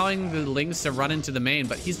allowing the lings to run into the main,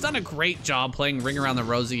 but he's done a great job playing Ring Around the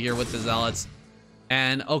Rosie here with the zealots.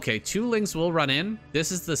 And okay, 2 lings will run in.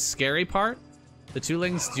 This is the scary part. The 2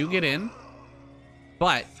 lings do get in,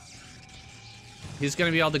 but he's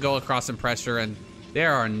gonna be able to go across and pressure, and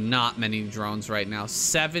there are not many drones right now.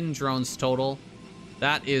 7 drones total.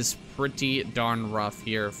 That is pretty darn rough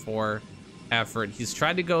here for Effort. He's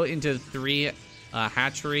tried to go into 3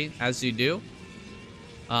 hatchery, as you do,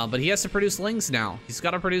 but he has to produce lings now. He's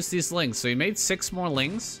got to produce these lings, so he made 6 more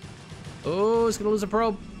lings. Oh, he's gonna lose a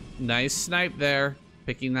probe. Nice snipe there,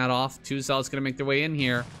 picking that off. 2 zealots gonna make their way in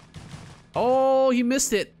here. Oh, he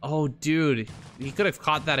missed it. Oh, dude, he could have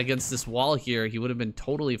caught that against this wall here. He would have been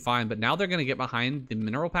totally fine, but now they're gonna get behind the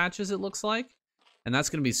mineral patches, it looks like, and that's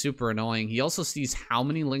gonna be super annoying. He also sees how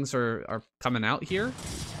many lings are coming out here,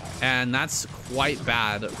 and that's quite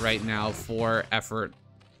bad right now for Effort.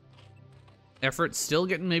 Effort still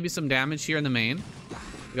getting maybe some damage here in the main.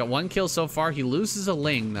 We got 1 kill so far. He loses a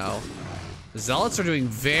ling though. The zealots are doing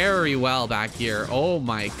very well back here. Oh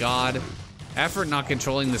my god. Effort not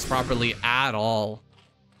controlling this properly at all.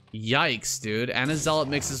 Yikes, dude. And a zealot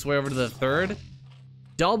makes his way over to the 3rd.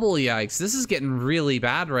 Double yikes. This is getting really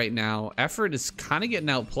bad right now. Effort is kind of getting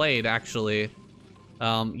outplayed, actually.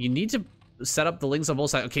 You need to set up the lings on both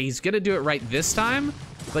sides. Okay, he's gonna do it right this time,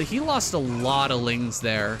 but he lost a lot of lings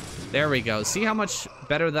there. There we go. See how much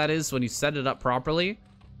better that is when you set it up properly?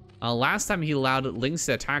 Last time he allowed lings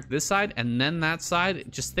to attack this side and then that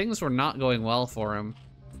side. Just things were not going well for him.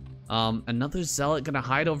 Another zealot gonna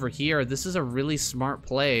hide over here. This is a really smart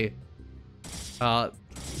play.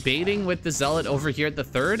 Baiting with the zealot over here at the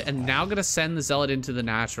 3rd, and now gonna send the zealot into the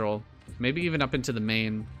natural. Maybe even up into the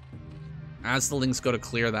main as the lings go to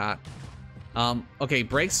clear that. Okay,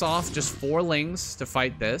 breaks off just 4 lings to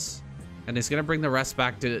fight this, And he's gonna bring the rest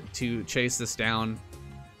back to chase this down.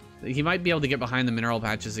 He might be able to get behind the mineral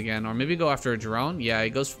patches again, or maybe go after a drone. Yeah, he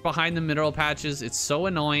goes behind the mineral patches. It's so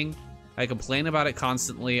annoying. I complain about it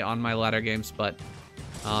constantly on my ladder games, but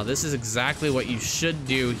this is exactly what you should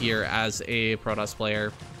do here as a Protoss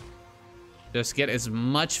player. Just get as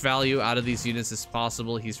much value out of these units as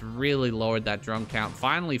possible. He's really lowered that drone count.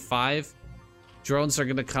 Finally, 5 drones are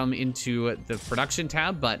gonna come into the production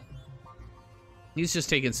tab, but he's just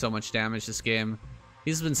taken so much damage this game.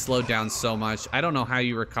 He's been slowed down so much. I don't know how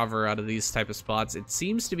you recover out of these type of spots. It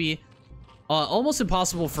seems to be almost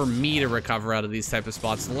impossible for me to recover out of these type of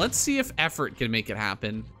spots. Let's see if effort can make it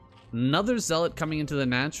happen. Another zealot coming into the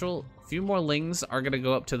natural. A few more lings are gonna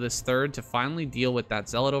go up to this third to finally deal with that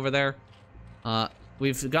zealot over there.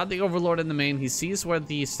 We've got the overlord in the main. He sees where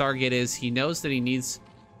the Stargate is. He knows that he needs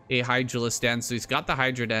a Hydralisk den, so he's got the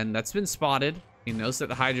Hydra den. That's been spotted. He knows that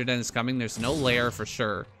the Hydra den is coming. There's no lair for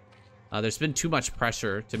sure. There's been too much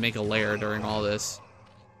pressure to make a lair during all this.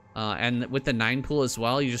 And with the 9 pool as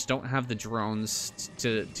well, you just don't have the drones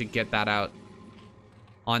to get that out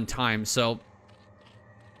on time. So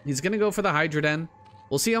he's gonna go for the Hydra den.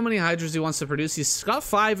 We'll see how many Hydras he wants to produce. He's got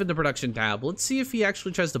 5 in the production tab. Let's see if he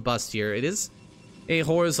actually tries to bust here. It is a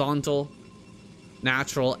horizontal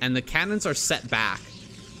natural, and the cannons are set back,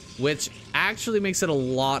 which actually makes it a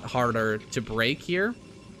lot harder to break here.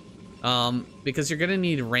 Because you're gonna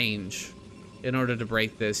need range in order to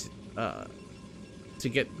break this, to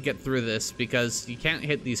get through this, because you can't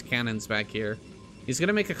hit these cannons back here. He's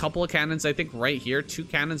gonna make a couple of cannons, I think, right here. 2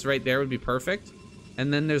 cannons right there would be perfect.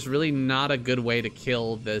 And then there's really not a good way to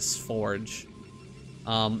kill this forge.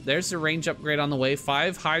 There's the range upgrade on the way.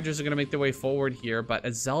 5 Hydras are gonna make their way forward here, but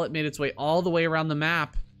a Zealot made its way all the way around the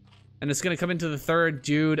map. And it's gonna come into the third.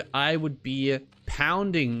 Dude, I would be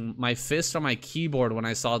pounding my fist on my keyboard when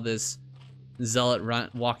I saw this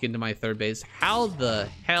Zealot walk into my third base. How the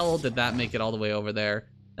hell did that make it all the way over there?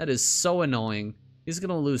 That is so annoying. He's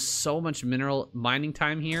gonna lose so much mineral mining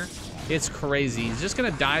time here. It's crazy. He's just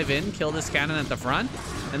gonna dive in, kill this cannon at the front.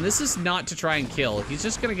 And this is not to try and kill. He's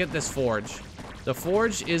just gonna get this forge. The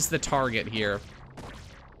forge is the target here.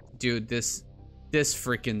 Dude, this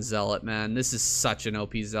freaking Zealot, man. This is such an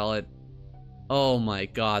OP Zealot. Oh my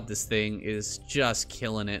god, this thing is just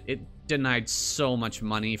killing it. It denied so much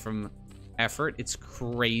money from effort. It's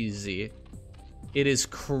crazy. It is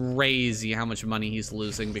crazy how much money he's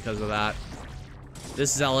losing because of that.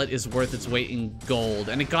 This Zealot is worth its weight in gold.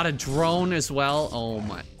 And it got a drone as well.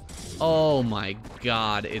 Oh my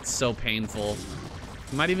god, it's so painful.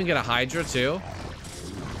 You might even get a Hydra too.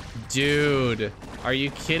 Dude, are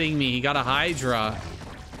you kidding me? He got a Hydra.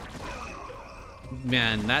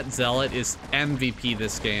 Man, that Zealot is MVP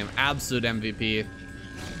this game. Absolute MVP.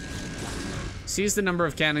 Sees the number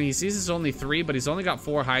of cannon. He sees it's only 3, but he's only got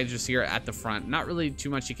 4 Hydras here at the front. Not really too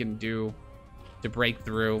much he can do to break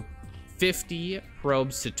through. 50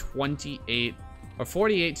 probes to 28, or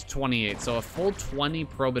 48 to 28. So a full 20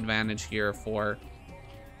 probe advantage here for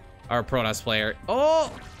our Protoss player.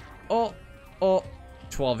 Oh,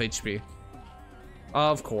 12 HP.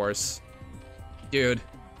 Of course. Dude.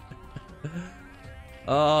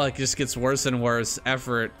 Oh, it just gets worse and worse.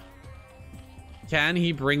 Effort. Can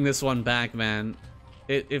he bring this one back, man?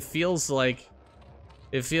 It feels like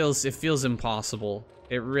it feels impossible.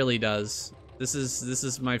 It really does. This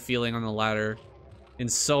is my feeling on the ladder in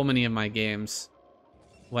so many of my games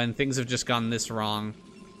when things have just gone this wrong.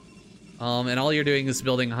 And all you're doing is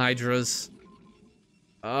building Hydras.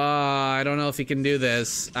 I don't know if he can do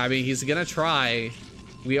this. I mean, he's gonna try.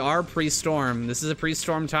 We are pre-storm. This is a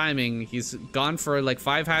pre-storm timing. He's gone for like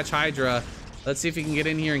 5 hatch Hydra. Let's see if he can get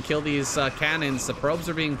in here and kill these cannons. The probes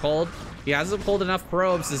are being pulled. He hasn't pulled enough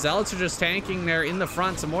probes. The Zealots are just tanking there in the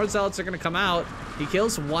front. Some more Zealots are going to come out. He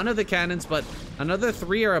kills one of the cannons, but another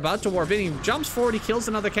 3 are about to warp in. He jumps forward. He kills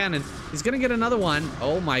another cannon. He's going to get another one.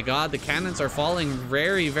 Oh my god. The cannons are falling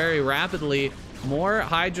very, very rapidly. More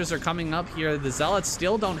Hydras are coming up here. The Zealots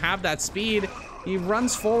still don't have that speed. He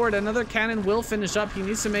runs forward. Another cannon will finish up. He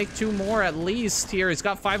needs to make 2 more at least here. He's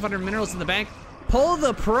got 500 minerals in the bank. Pull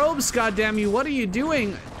the probes, goddamn you. What are you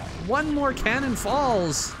doing? 1 more cannon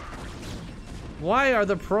falls. Why are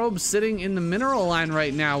the probes sitting in the mineral line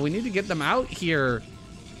right now? We need to get them out here.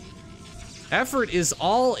 Effort is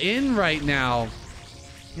all in right now.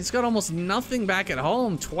 He's got almost nothing back at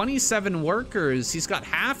home. 27 workers. He's got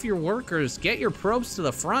half your workers. Get your probes to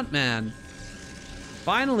the front, man.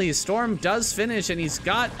 Finally, Storm does finish, and he's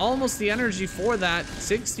got almost the energy for that.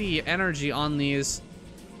 60 energy on these.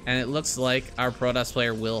 And it looks like our Protoss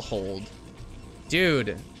player will hold.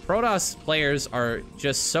 Dude, Protoss players are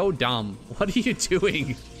just so dumb. What are you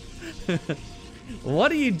doing?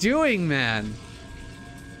 What are you doing, man?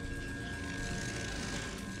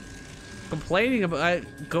 Complaining about,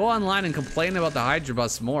 go online and complain about the Hydra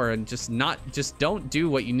bus more and just don't do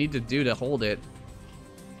what you need to do to hold it.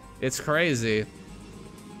 It's crazy.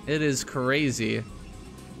 It is crazy.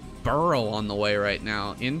 Burrow on the way right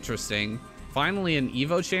now. Interesting. Finally an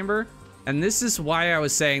Evo chamber. And this is why I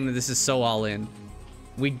was saying that this is so all in.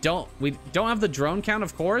 We don't have the drone count,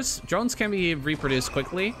 of course. Drones can be reproduced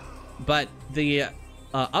quickly, but the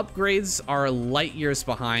upgrades are light years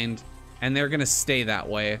behind, and they're gonna stay that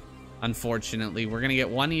way. Unfortunately, we're gonna get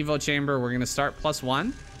one Evo chamber. We're gonna start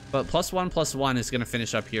 +1, but +1/+1 is gonna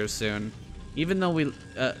finish up here soon. Even though we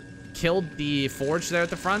killed the forge there at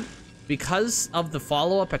the front, because of the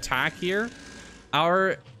follow-up attack here,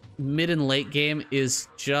 our mid and late game is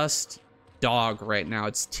just dog right now.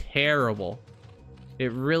 It's terrible.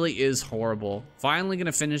 It really is horrible. Finally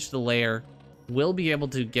gonna finish the layer. We'll be able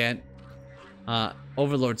to get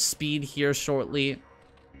Overlord speed here shortly.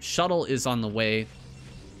 Shuttle is on the way.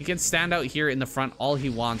 He can stand out here in the front all he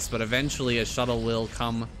wants, but eventually a shuttle will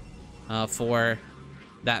come for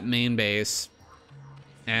that main base.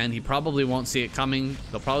 And he probably won't see it coming.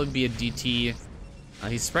 There'll probably be a DT.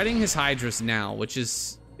 He's spreading his Hydras now, which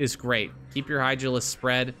is great. Keep your Hydra list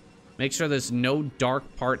spread. Make sure there's no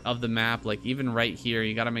dark part of the map. Like even right here,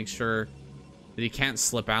 you gotta make sure that he can't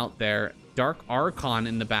slip out there. Dark Archon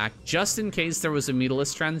in the back, just in case there was a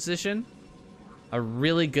Mutalist transition. A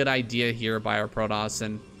really good idea here by our Protoss,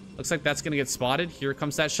 and looks like that's gonna get spotted. Here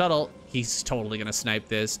comes that shuttle. He's totally gonna snipe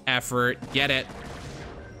this. Effort, get it.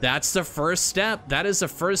 That's the first step. That is the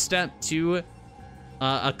first step to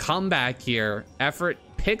a comeback here. Effort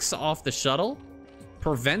picks off the shuttle,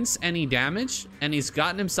 prevents any damage, and he's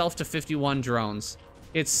gotten himself to 51 drones.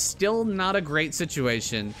 It's still not a great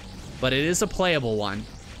situation, but it is a playable one.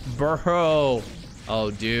 Bro. Oh,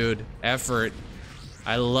 dude. Effort.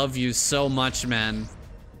 I love you so much, man.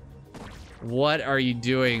 What are you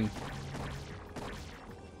doing?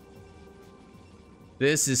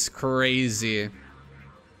 This is crazy.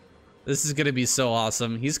 This is gonna be so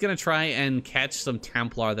awesome. He's gonna try and catch some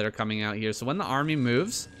Templar that are coming out here. So when the army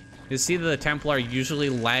moves, you see that the Templar usually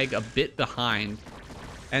lag a bit behind.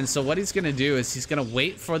 And so what he's gonna do is he's gonna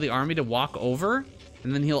wait for the army to walk over,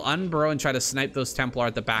 and then he'll unburrow and try to snipe those Templar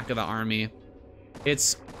at the back of the army.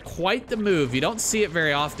 It's quite the move. You don't see it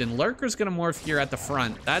very often. Lurker's gonna morph here at the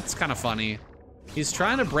front. That's kind of funny. He's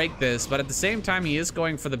trying to break this, but at the same time, he is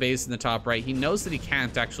going for the base in the top right. He knows that he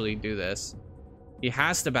can't actually do this. He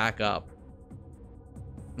has to back up.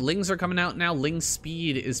 Lings are coming out now. Ling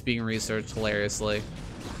speed is being researched hilariously.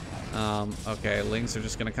 Okay, Lings are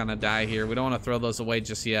just gonna kind of die here. We don't want to throw those away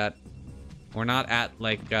just yet. We're not at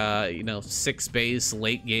like, you know, 6 base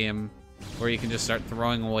late game where you can just start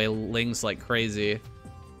throwing away Lings like crazy.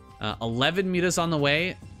 11 mutas on the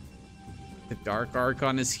way. The Dark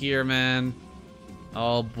Archon is here, man.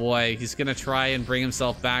 Oh boy, he's gonna try and bring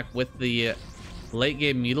himself back with the late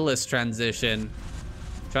game Mutalist transition.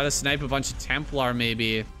 Try to snipe a bunch of Templar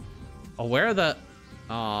maybe. Oh, where are the...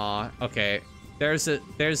 Aw, okay. There's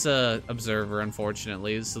a observer,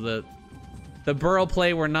 unfortunately. So the burrow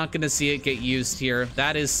play, we're not gonna see it get used here.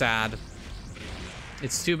 That is sad.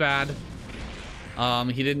 It's too bad.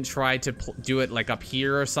 He didn't try to do it like up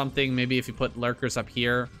here or something. Maybe if you put lurkers up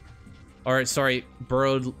here. Or, sorry,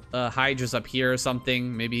 burrowed Hydras up here or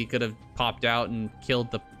something. Maybe he could have popped out and killed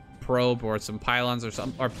the probe or some pylons or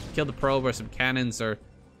something. Or killed the probe or some cannons or,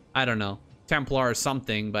 I don't know, Templar or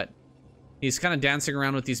something. But he's kind of dancing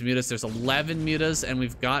around with these mutas. There's 11 mutas, and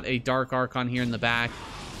we've got a Dark Archon here in the back.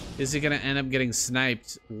 Is he going to end up getting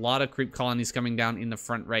sniped? A lot of creep colonies coming down in the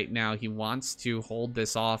front right now. He wants to hold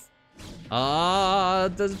this off.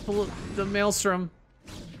 The Maelstrom.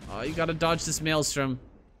 Oh, you got to dodge this Maelstrom.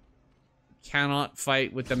 Cannot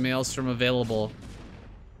fight with the Maelstrom available.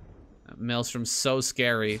 That Maelstrom's so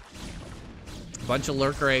scary. A bunch of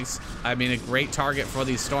lurker eggs. I mean, a great target for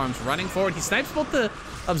these storms. Running forward. He snipes both the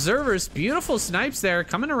observers. Beautiful snipes there.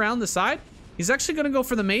 Coming around the side. He's actually going to go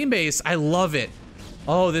for the main base. I love it.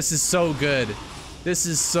 Oh, this is so good. This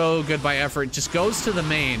is so good by effort. Just goes to the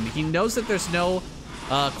main. He knows that there's no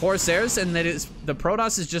Corsairs and that the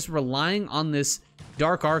Protoss is just relying on this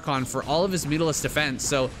Dark Archon for all of his Mutalist defense.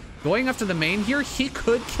 So going after the main here, he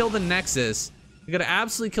could kill the Nexus. He could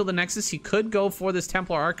absolutely kill the Nexus. He could go for this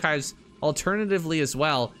Templar Archives alternatively as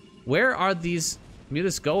well. Where are these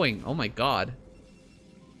Mutas going? Oh my god.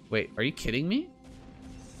 Wait, are you kidding me?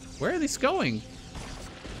 Where are these going?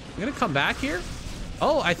 I'm gonna come back here?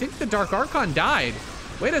 Oh, I think the Dark Archon died.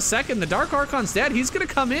 Wait a second, the Dark Archon's dead. He's gonna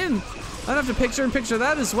come in. I'd have to picture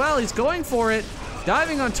that as well. He's going for it.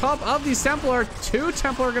 diving on top of these Templar. 2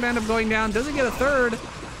 Templar are gonna end up going down. Doesn't get a third.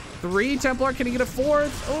 3 Templar, can he get a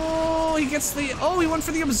 4th? Oh, he gets the, oh, he went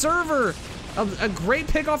for the Observer. A great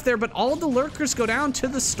pick off there, but all of the lurkers go down to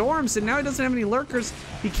the storms, and now he doesn't have any lurkers.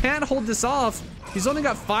 He can't hold this off. He's only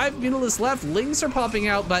got 5 Mutalisks left. Lings are popping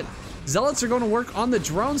out, but Zealots are going to work on the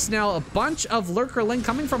drones now. A bunch of lurker Ling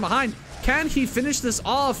coming from behind. Can he finish this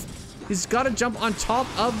off? He's got to jump on top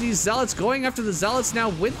of these Zealots, going after the Zealots now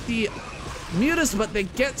with the Mutas, but they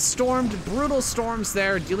get stormed. Brutal storms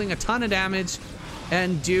there, dealing a ton of damage.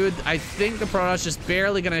 And dude, I think the Protoss just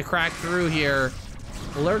barely gonna crack through here.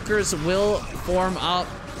 Lurkers will form up,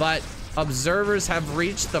 but observers have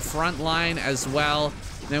reached the front line as well.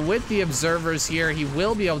 And with the observers here, he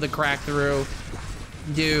will be able to crack through.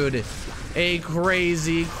 Dude, a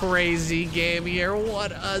crazy, crazy game here.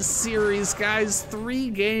 What a series, guys. 3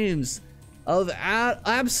 games of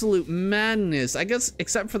absolute madness. I guess,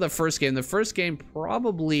 except for the first game. The first game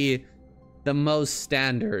probably the most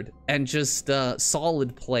standard and just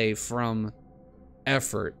solid play from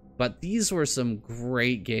Effort. But these were some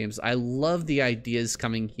great games. I love the ideas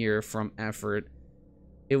coming here from Effort.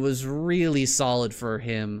 It was really solid for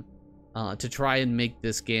him to try and make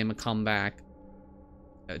this game a comeback.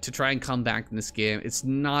 To try and come back in this game. It's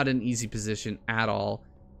not an easy position at all.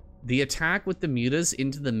 The attack with the Mutas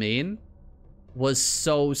into the main was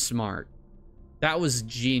so smart. That was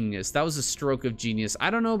genius. That was a stroke of genius. I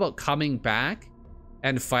don't know about coming back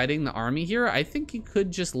and fighting the army here. I think you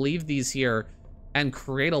could just leave these here and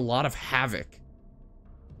create a lot of havoc.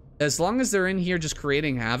 As long as they're in here just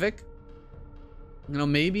creating havoc, you know,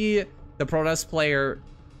 maybe the Protoss player,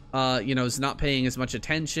 you know, is not paying as much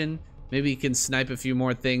attention. Maybe you can snipe a few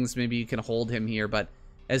more things. Maybe you can hold him here. But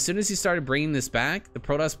as soon as he started bringing this back, the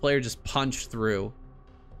Protoss player just punched through.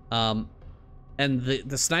 And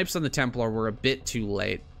the snipes on the Templar were a bit too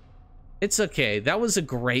late. It's okay. That was a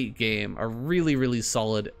great game. A really, really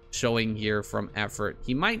solid showing here from Effort.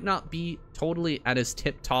 He might not be totally at his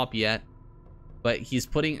tip top yet, but he's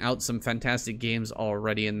putting out some fantastic games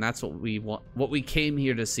already, and that's what we want. What we came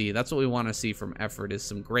here to see. That's what we want to see from Effort, is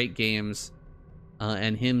some great games,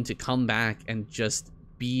 and him to come back and just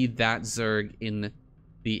be that Zerg in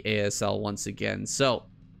the ASL once again. So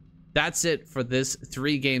that's it for this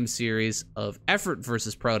 3-game series of Effort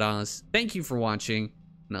versus Protoss. Thank you for watching,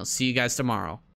 and I'll see you guys tomorrow.